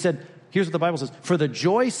 12, he said, here's what the Bible says, for the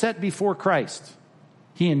joy set before Christ,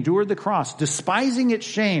 he endured the cross, despising its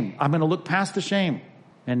shame. I'm going to look past the shame.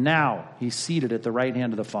 And now he's seated at the right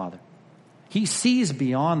hand of the Father. He sees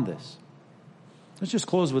beyond this. Let's just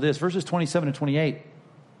close with this. Verses 27 and 28.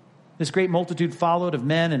 This great multitude followed of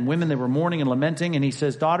men and women. They were mourning and lamenting. And he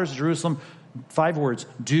says, daughters of Jerusalem, 5 words,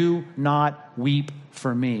 do not weep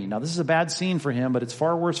for me. Now, this is a bad scene for him, but it's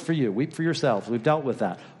far worse for you. Weep for yourselves. We've dealt with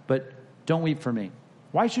that. But don't weep for me.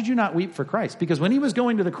 Why should you not weep for Christ? Because when he was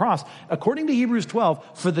going to the cross, according to Hebrews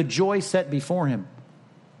 12, for the joy set before him.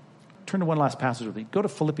 Turn to one last passage with me. Go to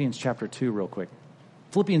Philippians chapter 2 real quick.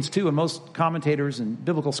 Philippians 2, and most commentators and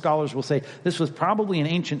biblical scholars will say this was probably an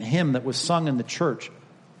ancient hymn that was sung in the church.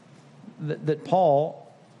 That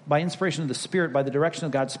Paul, by inspiration of the Spirit, by the direction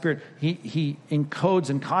of God's Spirit, he encodes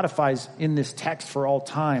and codifies in this text for all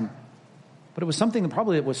time. But it was something that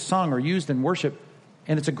probably was sung or used in worship.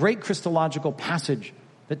 And it's a great Christological passage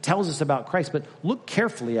that tells us about Christ. But look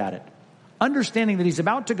carefully at it. Understanding that he's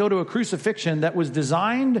about to go to a crucifixion that was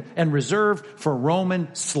designed and reserved for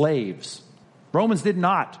Roman slaves. Romans did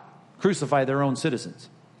not crucify their own citizens.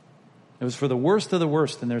 It was for the worst of the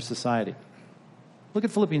worst in their society. Look at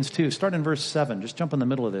Philippians 2. Start in verse 7. Just jump in the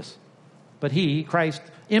middle of this. But he, Christ,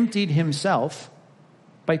 emptied himself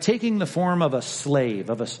by taking the form of a slave,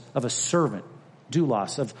 of a servant,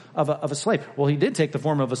 doulos, of a slave. Well, he did take the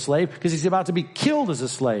form of a slave because he's about to be killed as a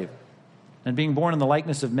slave. And being born in the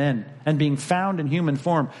likeness of men and being found in human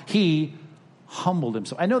form, he humbled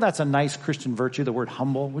himself. I know that's a nice Christian virtue, the word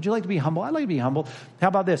humble. Would you like to be humble? I'd like to be humble. How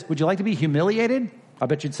about this? Would you like to be humiliated? I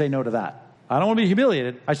bet you'd say no to that. I don't want to be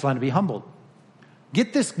humiliated. I just want to be humbled.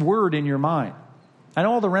 Get this word in your mind. I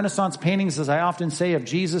know all the Renaissance paintings, as I often say, of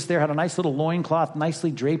Jesus there had a nice little loincloth, nicely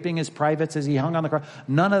draping his privates as he hung on the cross.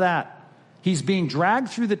 None of that. He's being dragged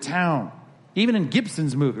through the town. Even in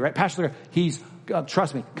Gibson's movie, right? Pastor, he's,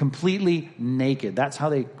 trust me, completely naked. That's how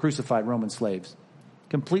they crucified Roman slaves.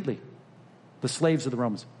 Completely. The slaves of the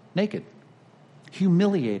Romans. Naked.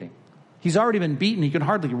 Humiliating. He's already been beaten. He can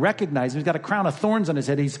hardly recognize him. He's got a crown of thorns on his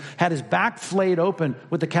head. He's had his back flayed open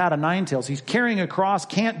with the cat of nine tails. He's carrying a cross,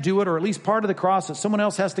 can't do it, or at least part of the cross that someone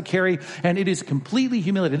else has to carry, and it is completely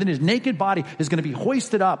humiliated. Then his naked body is going to be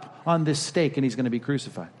hoisted up on this stake, and he's going to be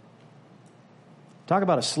crucified. Talk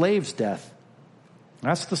about a slave's death.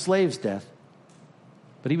 That's the slave's death.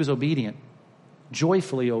 But he was obedient.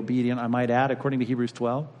 Joyfully obedient, I might add, according to Hebrews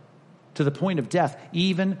 12. To the point of death,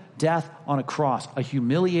 even death on a cross, a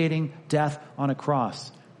humiliating death on a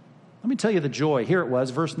cross. Let me tell you the joy. Here it was,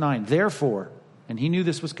 verse 9. Therefore, and he knew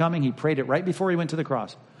this was coming. He prayed it right before he went to the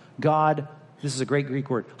cross. God, this is a great Greek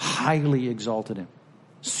word, highly exalted him,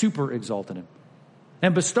 super exalted him,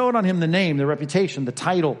 and bestowed on him the name, the reputation, the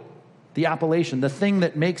title, the appellation, the thing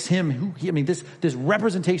that makes him, this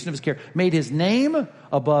representation of his character, made his name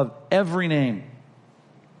above every name.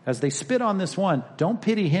 As they spit on this one, don't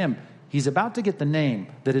pity him. He's about to get the name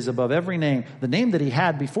that is above every name, the name that he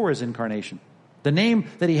had before his incarnation, the name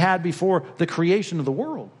that he had before the creation of the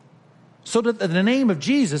world. So that the name of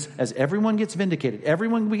Jesus, as everyone gets vindicated,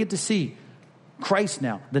 everyone we get to see, Christ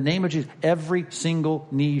now, the name of Jesus, every single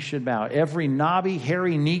knee should bow. Every knobby,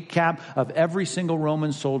 hairy kneecap of every single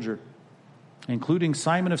Roman soldier, including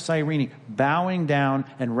Simon of Cyrene, bowing down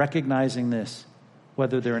and recognizing this.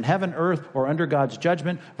 Whether they're in heaven, earth, or under God's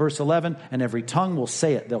judgment, verse 11, and every tongue will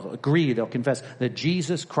say it. They'll agree, they'll confess that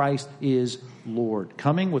Jesus Christ is Lord.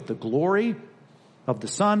 Coming with the glory of the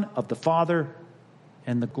Son, of the Father,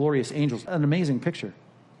 and the glorious angels. An amazing picture.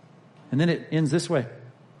 And then it ends this way,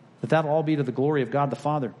 that will all be to the glory of God the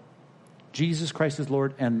Father. Jesus Christ is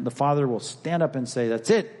Lord, and the Father will stand up and say, that's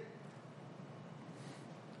it.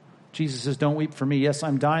 Jesus says, don't weep for me. Yes,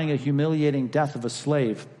 I'm dying a humiliating death of a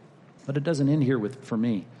slave. But it doesn't end here with for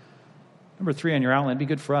me. Number 3 on your outline, it'd be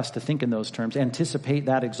good for us to think in those terms. Anticipate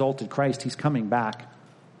that exalted Christ. He's coming back.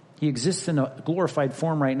 He exists in a glorified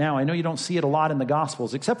form right now. I know you don't see it a lot in the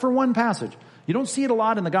Gospels, except for one passage. You don't see it a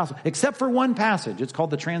lot in the Gospel, except for one passage. It's called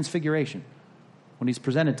the Transfiguration. When he's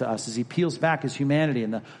presented to us as he peels back his humanity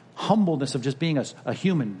and the humbleness of just being a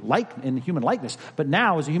human, in human likeness. But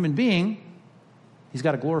now, as a human being, he's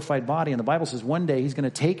got a glorified body, and the Bible says one day he's going to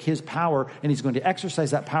take his power and he's going to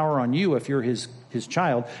exercise that power on you if you're his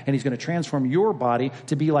child, and he's going to transform your body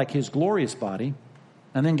to be like his glorious body.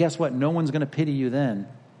 And then guess what? No one's going to pity you then.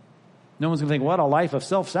 No one's going to think, what a life of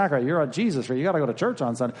self-sacrifice. You're a Jesus, right? You got to go to church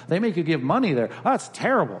on Sunday. They make you give money there. Oh, that's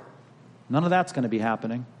terrible. None of that's going to be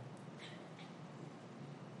happening.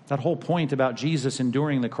 That whole point about Jesus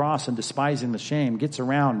enduring the cross and despising the shame gets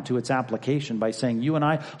around to its application by saying, you and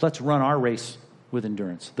I, let's run our race with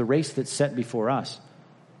endurance, the race that's set before us.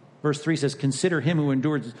 Verse 3 says, consider him who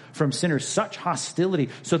endured from sinners such hostility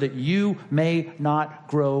so that you may not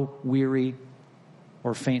grow weary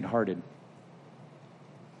or faint-hearted.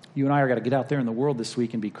 You and I are got to get out there in the world this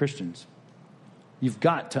week and be Christians. You've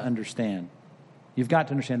got to understand. You've got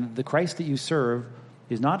to understand that the Christ that you serve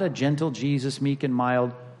is not a gentle Jesus, meek and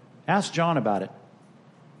mild. Ask John about it.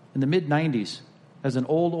 In the mid-90s, as an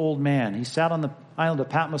old man, he sat on the island of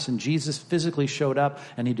Patmos, and Jesus physically showed up,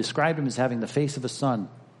 and he described him as having the face of a son,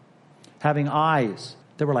 having eyes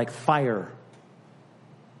that were like fire,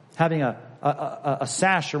 having a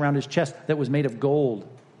sash around his chest that was made of gold,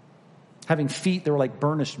 having feet that were like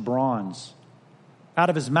burnished bronze. Out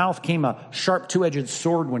of his mouth came a sharp two-edged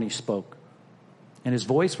sword when he spoke. And his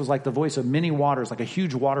voice was like the voice of many waters, like a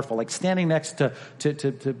huge waterfall, like standing next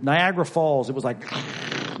to Niagara Falls. It was like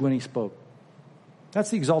when he spoke.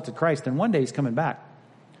 That's the exalted Christ. And one day he's coming back.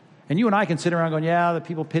 And you and I can sit around going, yeah, the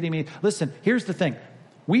people pity me. Listen, here's the thing.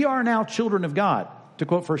 We are now children of God, to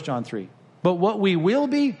quote 1 John 3. But what we will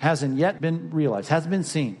be hasn't yet been realized, hasn't been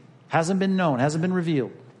seen, hasn't been known, hasn't been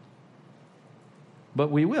revealed. But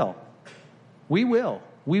we will. We will.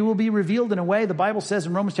 We will be revealed in a way, the Bible says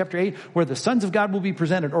in Romans chapter 8, where the sons of God will be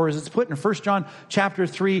presented. Or as it's put in 1 John chapter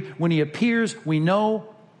 3, when he appears, we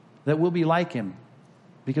know that we'll be like him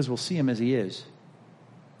because we'll see him as he is.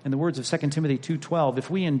 In the words of 2 Timothy 2:12, if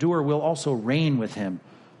we endure, we'll also reign with him.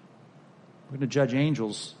 We're going to judge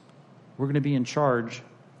angels. We're going to be in charge.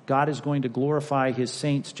 God is going to glorify his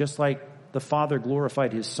saints just like the Father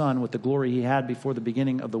glorified his Son with the glory he had before the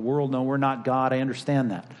beginning of the world. No, we're not God. I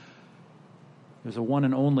understand that. There's a one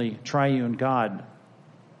and only triune God.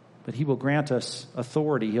 But he will grant us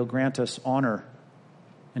authority. He'll grant us honor.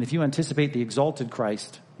 And if you anticipate the exalted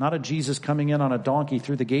Christ, not a Jesus coming in on a donkey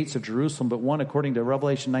through the gates of Jerusalem, but one, according to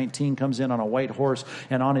Revelation 19, comes in on a white horse,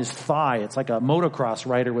 and on his thigh, it's like a motocross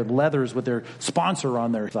rider with leathers with their sponsor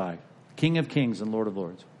on their thigh. King of kings and Lord of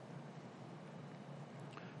lords.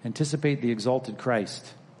 Anticipate the exalted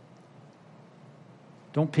Christ.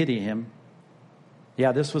 Don't pity him.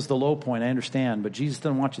 Yeah, this was the low point, I understand, but Jesus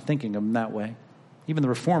didn't want you thinking of him that way. Even the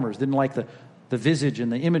reformers didn't like the visage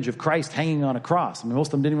and the image of Christ hanging on a cross. I mean, most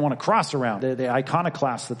of them didn't want a cross around. The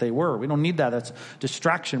iconoclasts that they were. We don't need that. That's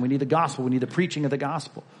distraction. We need the gospel. We need the preaching of the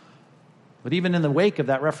gospel. But even in the wake of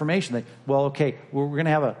that Reformation, we're going to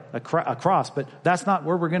have a cross, but that's not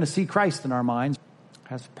where we're going to see Christ in our minds. It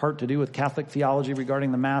has part to do with Catholic theology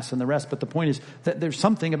regarding the Mass and the rest, but the point is that there's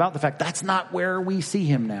something about the fact that's not where we see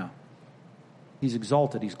him now. He's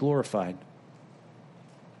exalted. He's glorified.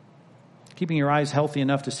 Keeping your eyes healthy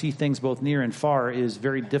enough to see things both near and far is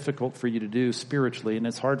very difficult for you to do spiritually, and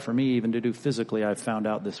it's hard for me even to do physically, I've found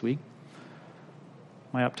out this week.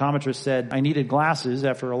 My optometrist said I needed glasses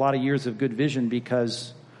after a lot of years of good vision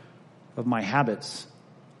because of my habits,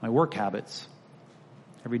 my work habits.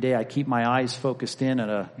 Every day I keep my eyes focused in at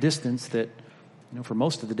a distance that, for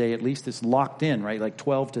most of the day at least, it's locked in, right? Like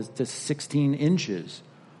 12 to 16 inches.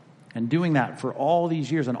 And doing that for all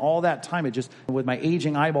these years and all that time, it just, with my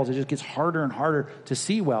aging eyeballs, it just gets harder and harder to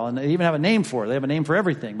see well. And they even have a name for it. They have a name for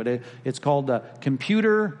everything. But it's called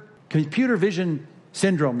computer vision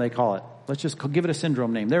syndrome, they call it. Let's just give it a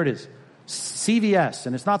syndrome name. There it is. CVS.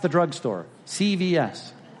 And it's not the drugstore.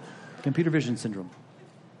 CVS. Computer vision syndrome.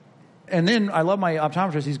 And then I love my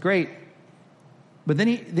optometrist. He's great. But then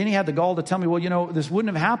he had the gall to tell me, well, this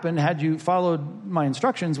wouldn't have happened had you followed my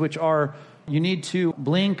instructions, which are you need to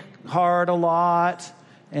blink hard a lot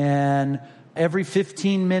and every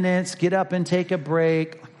 15 minutes get up and take a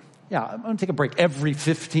break. Yeah, I'm going to take a break every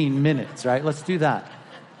 15 minutes, right? Let's do that.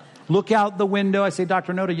 Look out the window. I say,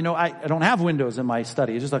 Dr. Noda, I don't have windows in my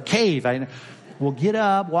study. It's just a cave. We'll get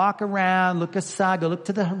up, walk around, look aside, go look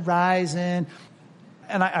to the horizon.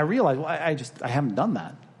 And I realize, I haven't done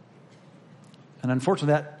that. And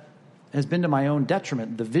unfortunately, that has been to my own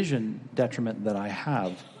detriment, the vision detriment that I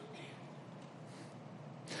have.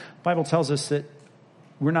 The Bible tells us that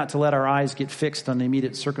we're not to let our eyes get fixed on the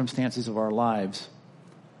immediate circumstances of our lives.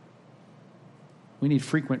 We need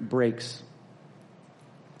frequent breaks.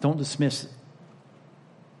 Don't dismiss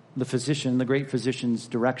the great physician's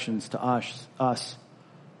directions to us.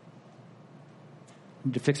 We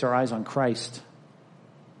need to fix our eyes on Christ.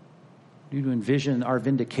 We need to envision our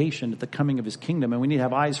vindication at the coming of his kingdom, and we need to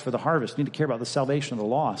have eyes for the harvest. We need to care about the salvation of the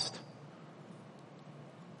lost.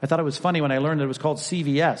 I thought it was funny when I learned that it was called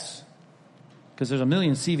CVS, because there's a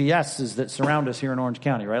million CVSs that surround us here in Orange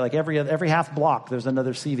County, right? Like every half block, there's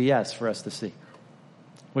another CVS for us to see.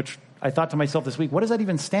 Which I thought to myself this week, what does that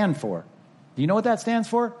even stand for? Do you know what that stands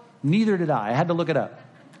for? Neither did I. I had to look it up.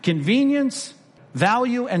 Convenience,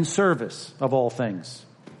 value, and service of all things.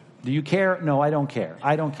 Do you care? No, I don't care.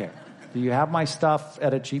 I don't care. Do you have my stuff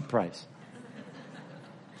at a cheap price?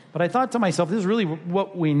 But I thought to myself, this is really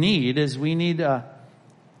what we need, is we need a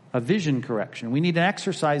vision correction. We need an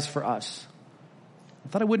exercise for us. I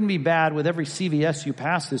thought it wouldn't be bad with every CVS you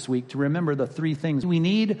pass this week to remember the three things. We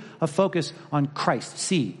need a focus on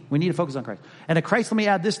Christ. We need a focus on Christ. And a Christ, let me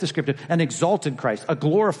add this descriptive, an exalted Christ, a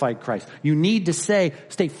glorified Christ. You need to stay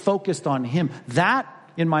focused on him. That,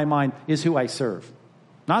 in my mind, is who I serve.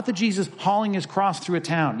 Not the Jesus hauling his cross through a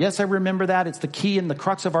town. Yes, I remember that. It's the key and the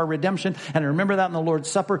crux of our redemption. And I remember that in the Lord's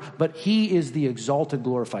Supper. But he is the exalted,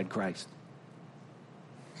 glorified Christ.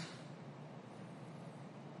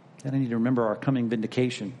 And I need to remember our coming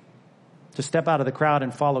vindication. To step out of the crowd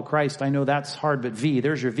and follow Christ, I know that's hard, but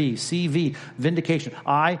there's your V. CV, vindication.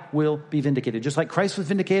 I will be vindicated. Just like Christ was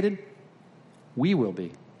vindicated, we will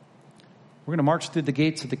be. We're going to march through the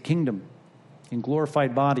gates of the kingdom in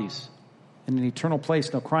glorified bodies, in an eternal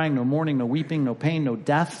place. No crying, no mourning, no weeping, no pain, no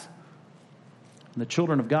death. And the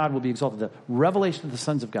children of God will be exalted. The revelation of the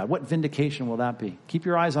sons of God. What vindication will that be? Keep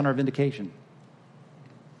your eyes on our vindication.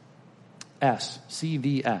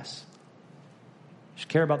 CVS. You should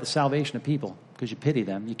care about the salvation of people because you pity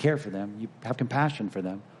them, you care for them, you have compassion for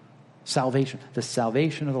them. Salvation, the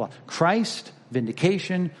salvation of the lost. Christ,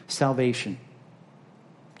 vindication, salvation.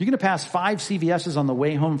 You're going to pass 5 CVSs on the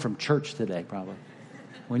way home from church today, probably.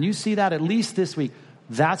 When you see that, at least this week,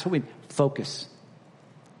 that's what we focus.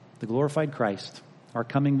 The glorified Christ, our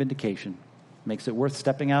coming vindication, makes it worth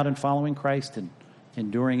stepping out and following Christ and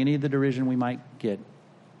enduring any of the derision we might get.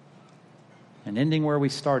 And ending where we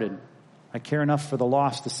started, I care enough for the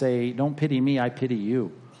lost to say, don't pity me, I pity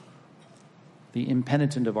you. The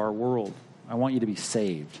impenitent of our world. I want you to be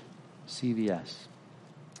saved. CVS.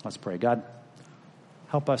 Let's pray. God,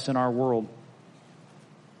 help us in our world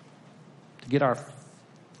to get our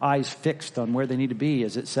eyes fixed on where they need to be,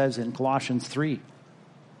 as it says in Colossians 3.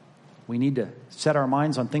 We need to set our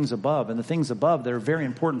minds on things above. And the things above that are very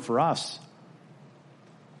important for us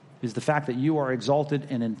is the fact that you are exalted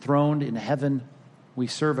and enthroned in heaven. We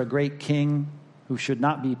serve a great king who should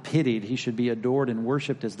not be pitied. He should be adored and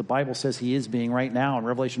worshiped, as the Bible says he is being right now in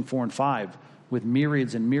Revelation 4 and 5, with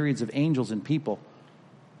myriads and myriads of angels and people.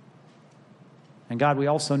 And God, we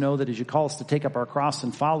also know that as you call us to take up our cross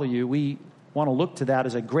and follow you, we want to look to that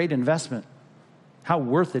as a great investment. How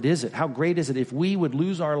worth it is it? How great is it if we would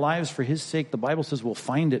lose our lives for his sake? The Bible says we'll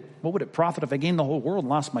find it. What would it profit if I gained the whole world and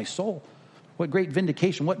lost my soul? What great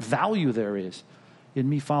vindication, what value there is in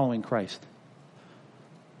me following Christ.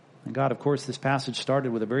 And God, of course, this passage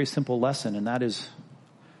started with a very simple lesson, and that is,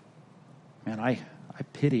 man, I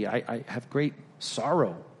pity, I have great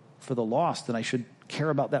sorrow for the lost, and I should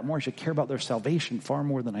care about that more. I should care about their salvation far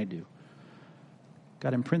more than I do.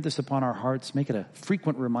 God, imprint this upon our hearts. Make it a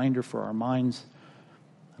frequent reminder for our minds.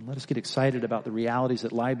 And let us get excited about the realities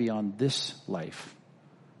that lie beyond this life,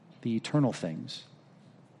 the eternal things.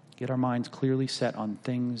 Get our minds clearly set on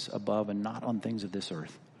things above and not on things of this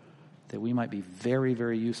earth, that we might be very,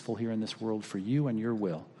 very useful here in this world for you and your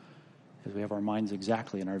will, as we have our minds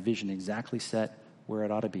exactly and our vision exactly set where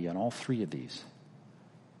it ought to be on all three of these.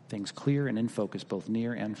 Things clear and in focus, both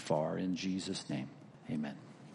near and far, in Jesus' name. Amen.